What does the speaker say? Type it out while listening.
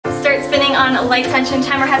on light tension.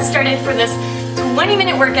 Timer has started for this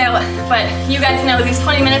 20-minute workout, but you guys know these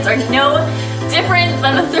 20 minutes are no different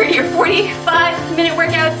than the 30 or 45-minute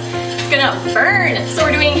workouts. It's gonna burn. So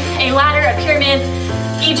we're doing a ladder, a pyramid,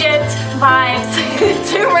 Egypt vibes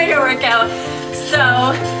to regular workout.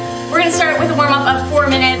 So we're gonna start with a warm-up of 4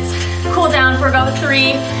 minutes, cool down for about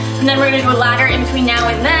 3, and then we're gonna do a ladder in between now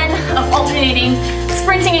and then of alternating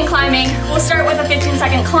sprinting and climbing. We'll start with a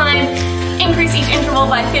 15-second climb, increase each interval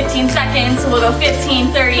by 15 seconds. So we'll go 15,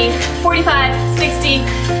 30, 45, 60,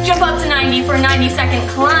 jump up to 90 for a 90-second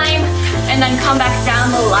climb, and then come back down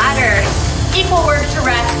the ladder. Equal work to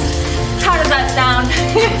rest. How does that sound?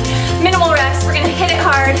 Minimal rest, we're gonna hit it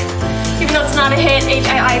hard. Even though it's not a hit,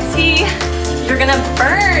 H-I-I-T, you're gonna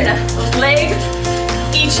burn those legs.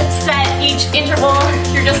 Each set, each interval,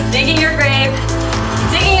 you're just digging your grave,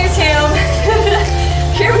 digging your tomb.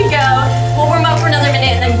 Here we go. We'll warm up for another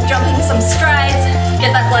minute and then jump into some strides.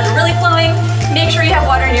 Get that blood really flowing. Make sure you have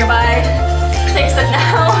water nearby. Take a sip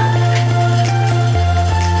now.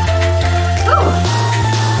 Woo.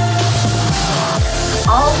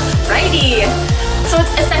 Alrighty. So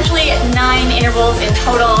it's essentially 9 intervals in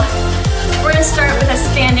total. We're gonna start with a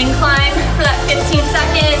standing climb for that 15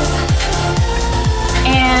 seconds.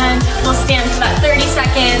 And we'll stand for that 30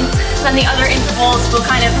 seconds. Then the other intervals, we'll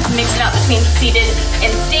kind of mix it up between seated and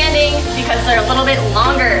standing because they're a little bit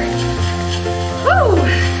longer. Woo!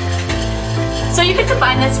 So you could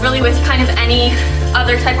combine this really with kind of any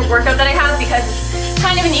other type of workout that I have because it's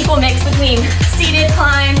kind of an equal mix between seated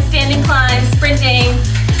climbs, standing climbs, sprinting,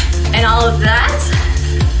 and all of that.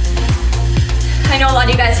 I know a lot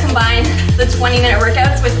of you guys combine the 20-minute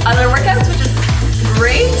workouts with other workouts, which is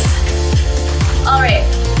great. All right,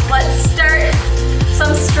 let's start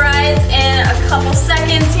some strides in a couple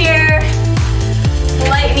seconds here.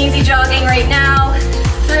 Light and easy jogging right now.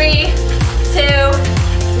 3,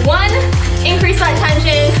 2, 1. Increase that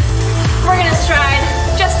tension. We're gonna stride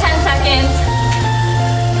just 10 seconds.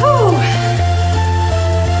 Whew.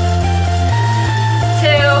 2,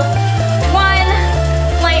 1.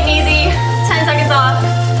 Light and easy. 10 seconds off.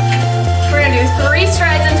 We're gonna do 3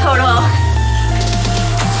 strides in total.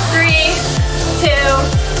 3, 2,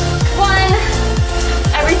 1.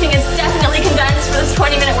 Everything is definitely condensed for this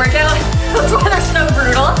 20-minute workout. That's why they're so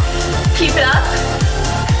brutal. Keep it up.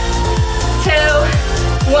 2,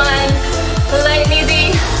 1. Light and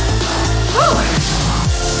easy. Woo.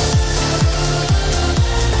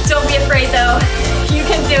 Don't be afraid though. You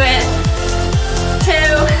can do it. 2,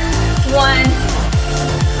 1.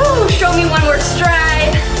 Woo. Show me one more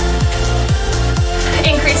stride.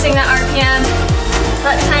 Increasing that RPM.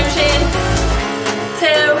 That tension.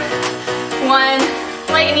 2, 1.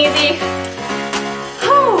 Light and easy.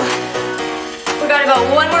 Whew. We got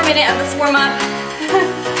about 1 more minute of this warm up.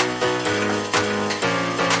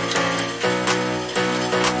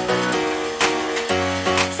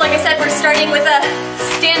 So like I said, we're starting with a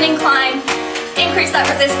standing climb. Increase that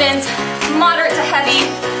resistance, moderate to heavy.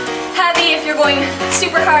 Heavy if you're going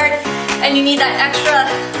super hard and you need that extra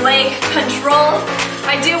leg control.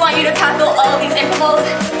 I do want you to tackle all of these intervals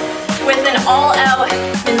with an all-out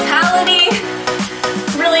mentality.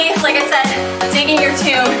 Really, like I said, digging your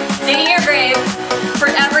tomb, digging your grave for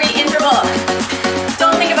every interval.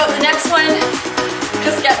 Don't think about the next one.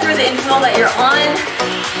 Just get through the interval that you're on.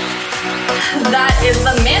 That is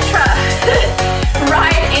the mantra.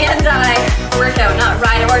 Ride and die. Workout, not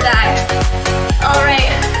ride or die. All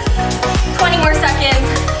right, 20 more seconds.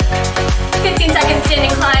 15 seconds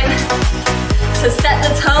standing climb to set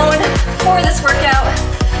the tone for this workout.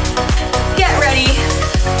 Get ready.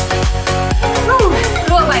 Woo.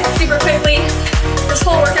 Go by super quickly. This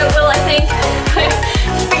whole workout will, I think.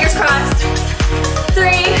 Fingers crossed.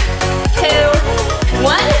 3, 2,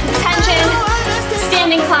 1. Tension.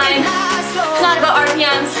 Standing climb. It's not about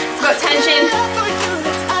RPMs. It's about tension.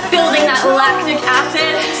 Building that lactic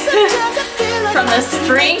acid from the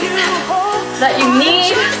strength that you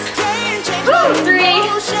need. Woo. 3,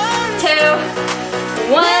 2,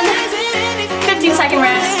 1. 15-second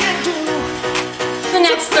rest. The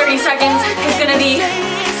next 30 seconds is gonna be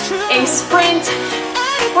a sprint.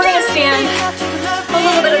 We're gonna stand a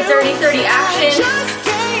little bit of dirty 30 action.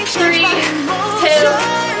 3,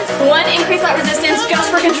 2, 1. Increase that resistance just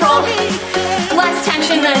for control. Less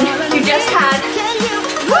tension than you just had.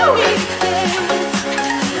 Woo!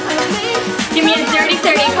 Give me a dirty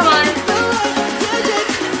 30, come on.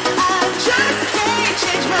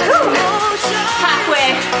 Woo!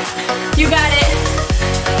 Halfway. You got it.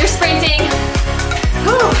 You're sprinting.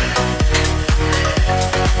 Whew.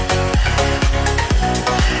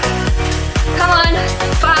 Come on,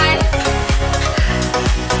 5.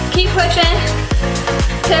 Keep pushing.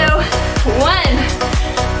 2, 1.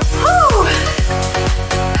 Whew.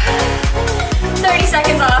 30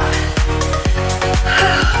 seconds off.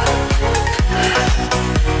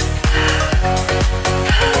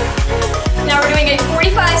 Now we're doing a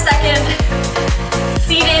 45-second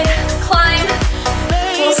seated climb.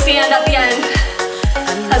 We'll stand at the end.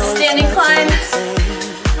 A standing climb.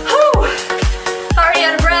 Whew. Already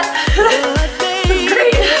out of breath. This is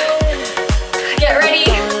great. Get ready.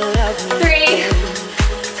 3,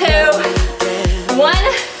 2, 1.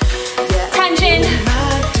 Tension.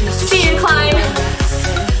 Seated climb.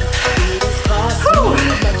 Whew.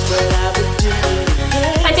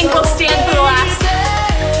 I think we'll stand for the last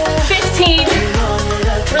 15.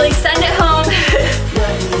 Really send it home.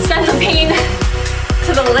 Send the pain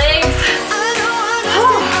to the legs.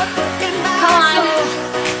 Come on.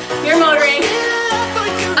 You're motoring.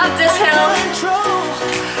 Up this hill. Woo.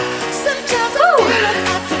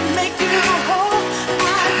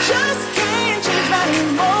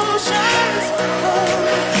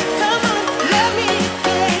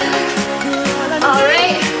 All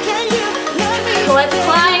right. Let's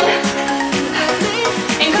climb.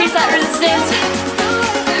 Increase that resistance.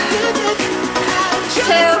 2,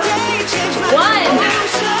 1.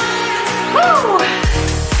 Woo!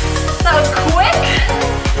 That was quick.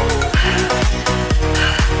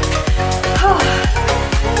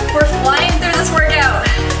 We're flying through this workout.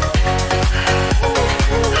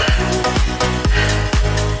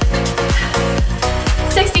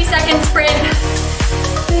 Second sprint.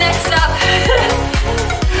 Next up.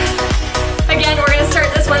 Again, we're gonna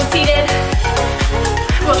start this one seated.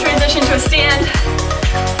 We'll transition to a stand.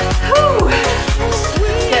 Whew.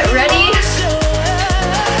 Get ready.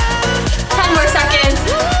 10 more seconds.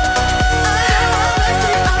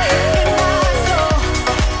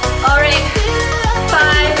 All right.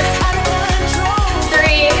 5,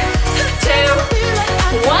 3, 2,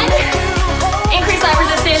 1. Increase that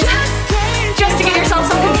resistance just to give yourself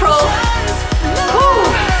some control. Whew.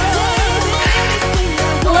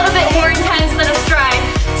 A little bit more intense than a stride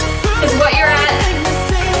is what you're at.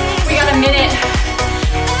 We got a minute.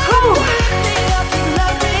 Whew.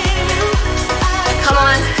 Come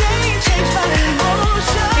on.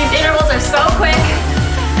 These intervals are so quick,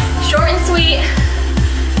 short and sweet.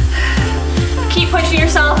 Keep pushing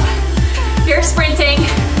yourself. You're sprinting.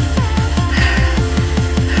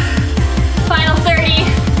 Final 30.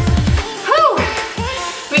 Whew.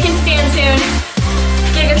 We can stand soon.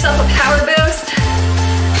 Give yourself a power boost.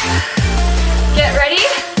 Get ready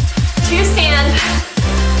to stand.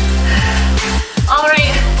 All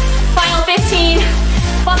right, final 15.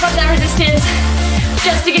 Bump up that resistance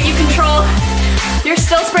just to give you control. You're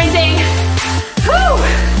still sprinting. Woo!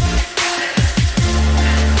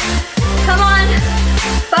 Come on.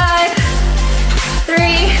 5,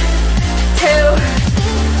 3, 2,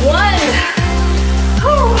 1.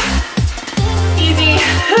 Whew. Easy.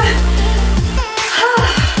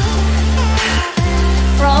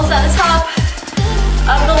 We're almost at the top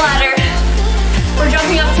of the ladder. We're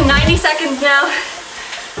jumping up to 90 seconds now.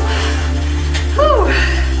 Whew.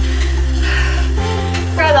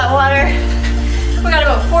 Grab that water. We got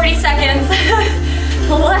about 40 seconds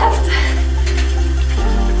left.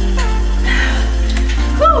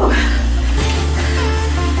 Whew.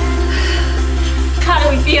 How do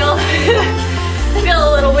we feel? I feel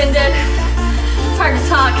a little winded. It's hard to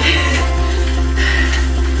talk.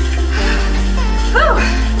 Whew.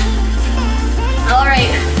 All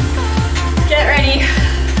right, get ready.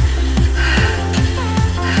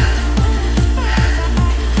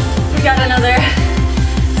 We got another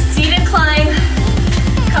seated climb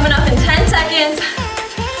coming up in 10 seconds.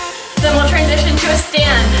 Then we'll transition to a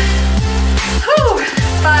stand. Whew.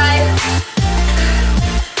 5,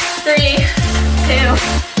 3, 2,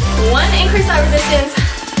 1. Increase that resistance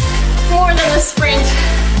more than the sprint.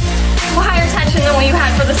 Higher tension than what you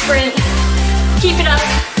had for the sprint. Keep it up.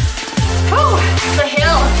 Whew. The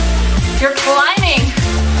hill. You're climbing.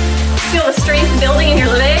 Feel the strength building in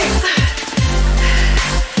your legs.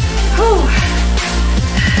 Whew.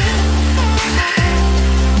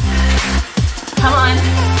 Come on.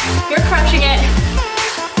 You're crushing it.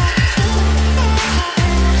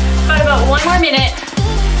 Got about 1 more minute.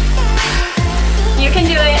 You can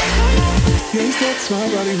do it.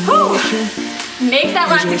 Whew. Make that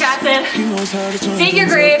lactic acid. Dig your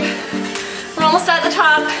grave. We're almost at the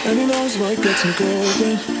top.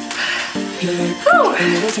 Whew.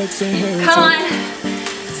 Come on.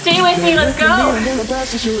 Stay with me, let's go.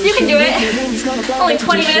 You can do it. Only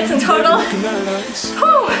 20 minutes in total.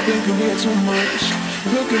 Whew.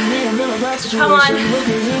 Come on.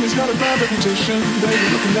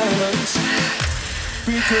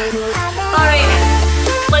 All right,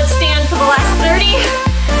 let's stand for the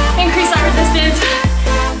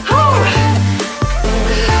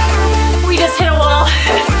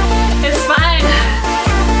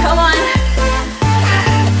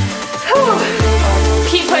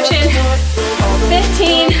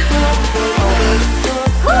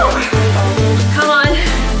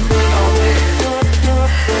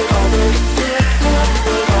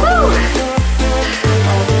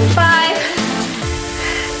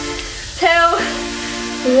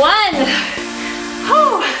 1.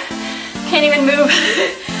 Whew. Can't even move.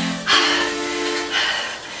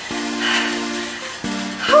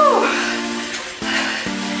 Whew.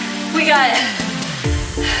 We got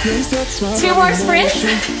 2 more sprints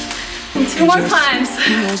and 2 more climbs.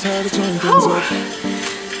 Whew.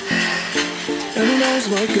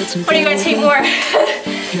 What do you guys hate more?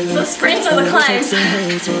 The sprints or the climbs?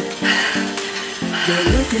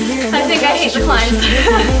 I think I hate the climbs.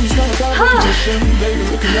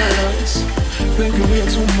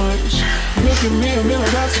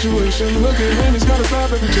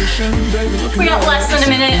 We got less than a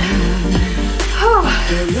minute.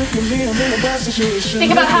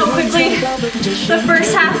 Think about how quickly the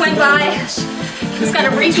first half went by. Just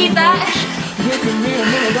gotta repeat that.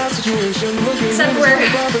 Except we're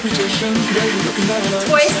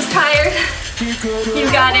twice as tired. You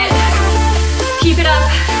got it. Keep it up.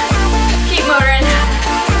 Keep motoring.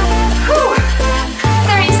 Whew.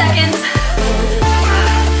 30 seconds.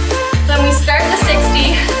 Then we start the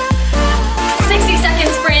 60. 60-second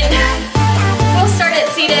sprint. We'll start it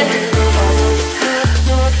seated.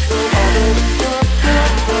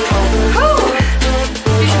 Whew.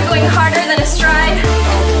 You should be going harder than a stride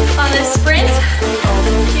on this sprint,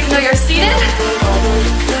 even though you're seated.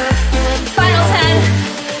 Final 10.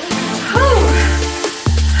 Whew.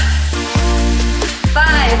 5.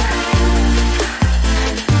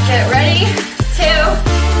 Get ready. 2,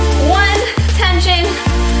 1. Tension.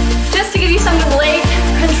 Just to give you some leg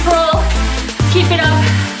control. Keep it up.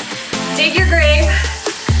 Dig your grave.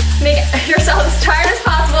 Make yourself as tired as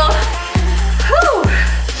possible. Whew.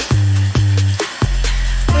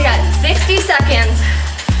 We got 60 seconds.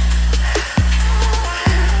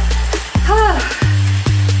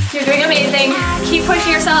 You're doing amazing. Keep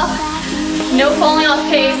pushing yourself. No falling off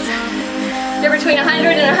pace. You're between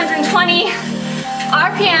 100 and 120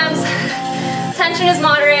 RPMs. Tension is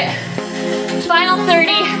moderate. Final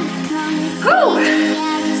 30. Whew.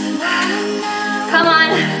 Come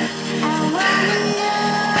on.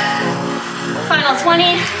 Final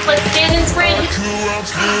 20. Let's stand and sprint.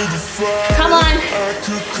 Come on.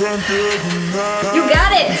 You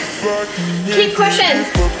got it. Keep pushing.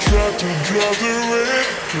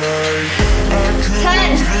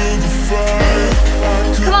 10.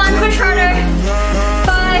 Come on, push harder.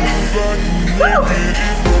 5. Woo.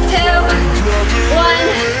 2. 1.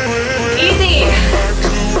 Easy.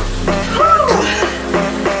 Woo.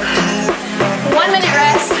 1 minute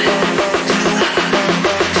rest.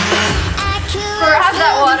 Grab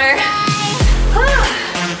that water.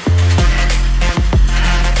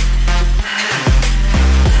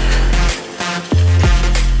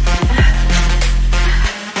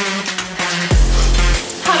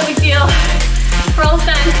 How do we feel? We're almost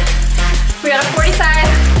done. We got a 45,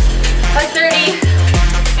 a 30,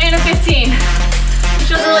 and a 15. Which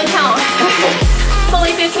doesn't really count. It's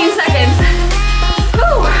only 15 seconds.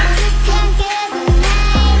 Whew.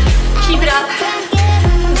 Keep it up.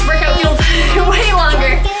 This workout feels way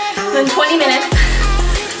longer than 20 minutes.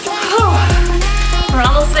 Whew. We're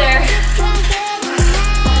almost there.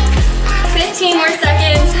 15 more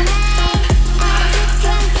seconds.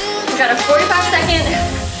 We've got a 45-second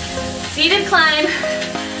seated climb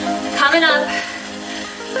coming up.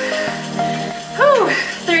 Whew.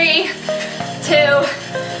 3, 2,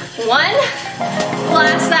 1.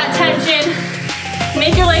 Blast that tension.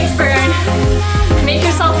 Make your legs burn. Make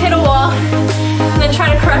yourself hit a wall. And then try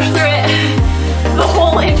to crush through it the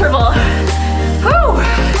whole interval. Whew.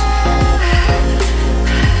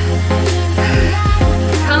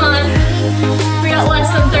 Come on. We got less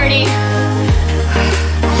than 30.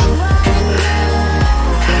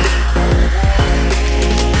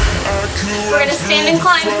 We're gonna stand and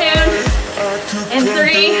climb soon. In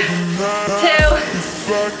 3, 2,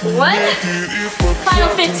 1. Final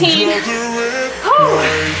 15. Whew.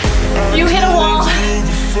 You hit a wall.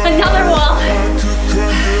 Another wall.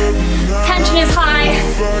 Tension is high.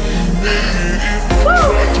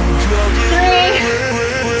 Woo. 3,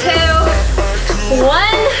 2,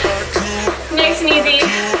 1. Nice and easy.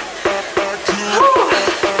 Whew.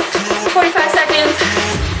 45 seconds.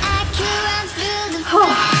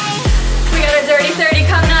 Whew. We got a dirty 30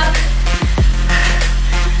 coming up.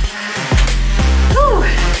 Whew.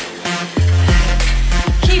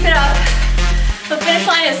 Keep it up. The finish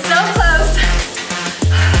line is so close.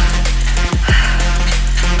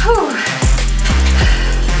 Whew.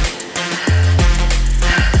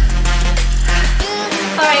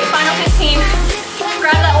 All right, final 15.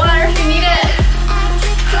 Grab that water if you need it.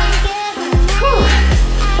 Whew.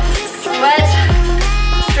 Sweat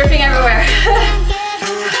dripping everywhere.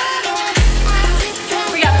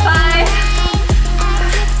 We got 5,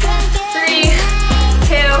 3,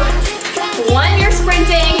 2,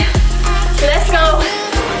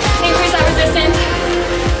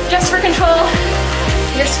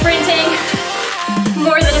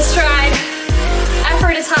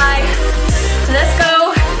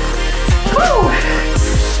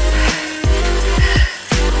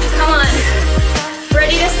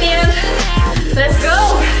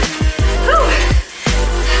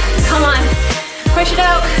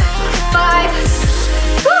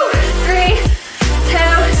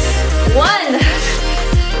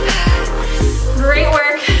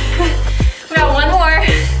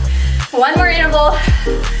 One more interval.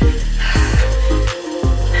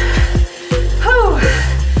 Whew.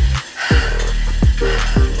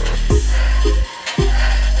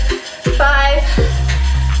 5.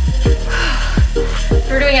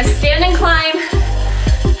 We're doing a standing climb.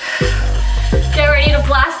 Get ready to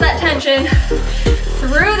blast that tension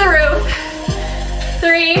through the roof.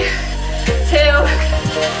 3, 2,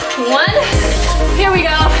 1. Here we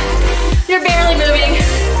go. You're barely moving.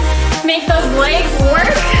 Make those legs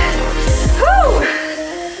work. Woo!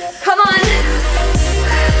 Come on.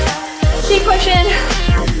 Keep pushing.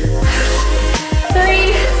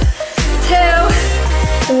 3, 2,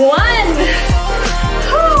 1.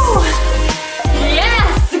 Woo!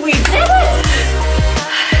 Yes, we did it.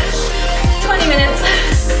 20 minutes.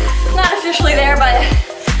 Not officially there, but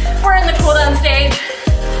we're in the cool down stage.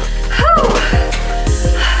 Woo!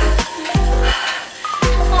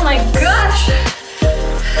 Oh my gosh.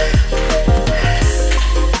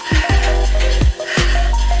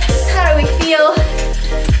 How do we feel?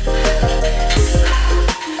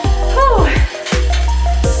 Whew.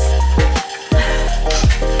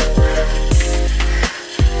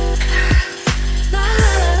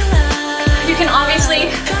 You can obviously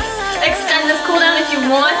extend this cool down if you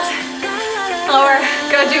want, or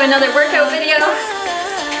go do another workout video.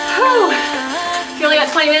 Whew. You only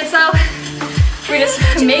got 20 minutes though. We just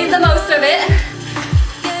made the most of it.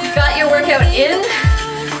 Got your workout in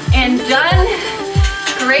and done.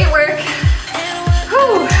 Great work.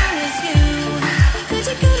 Whew.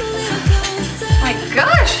 My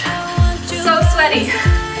gosh, so sweaty.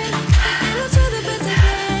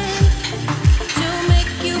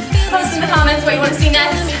 Post in the comments what you want to see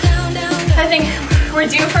next. I think we're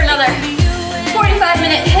due for another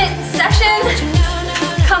 45-minute HIIT session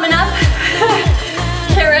coming up.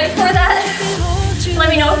 Get ready for that. Let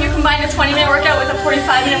me know if you combine a 20-minute workout with a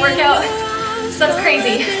 45-minute workout. So that's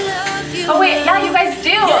crazy. Oh wait, yeah, you guys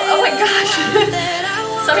do. Oh my gosh.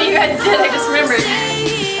 Some of you guys did, I just remembered.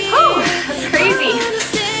 Oh, that's crazy.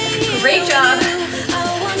 Great job.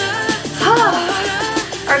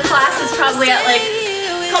 Our class is probably at like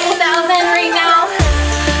a couple thousand right now.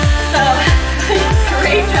 So,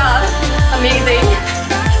 great job. Amazing.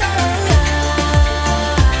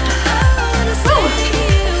 Woo.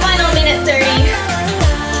 Final minute 30.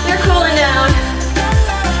 You're cooling down.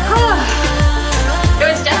 It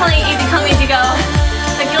was definitely easy come, easy go.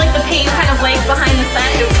 I feel like the pain kind of lagged behind the set.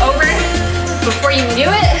 It was over before you knew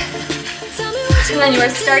it. And then you were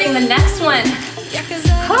starting the next one.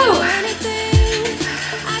 Whew.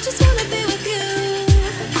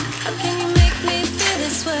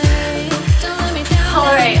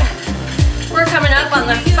 Alright, we're coming up on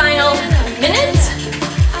the final minute.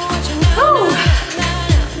 Whew.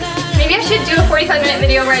 Maybe I should do a 45-minute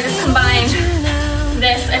video where I just combine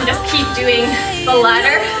this and just keep doing the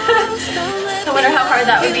ladder. I wonder how hard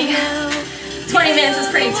that would be. 20 minutes is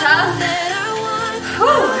pretty tough.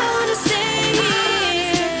 Whew.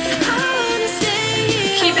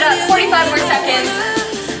 Keep it up, 45 more seconds.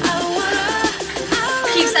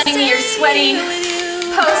 Keep sending me your sweaty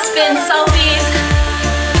post-spin selfies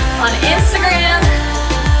on Instagram.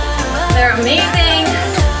 They're amazing.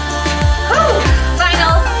 Whew.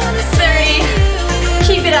 Final 30.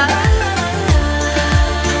 Keep it up.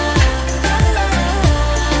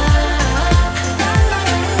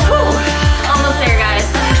 Whew. Almost there, guys.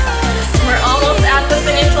 We're almost at the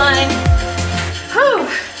finish line. Whew.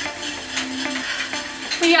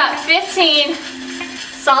 We got 15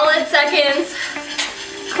 solid seconds.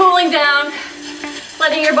 Cooling down.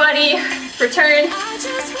 Letting your body return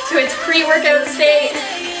to its pre-workout state.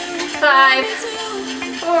 5,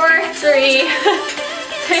 4, 3,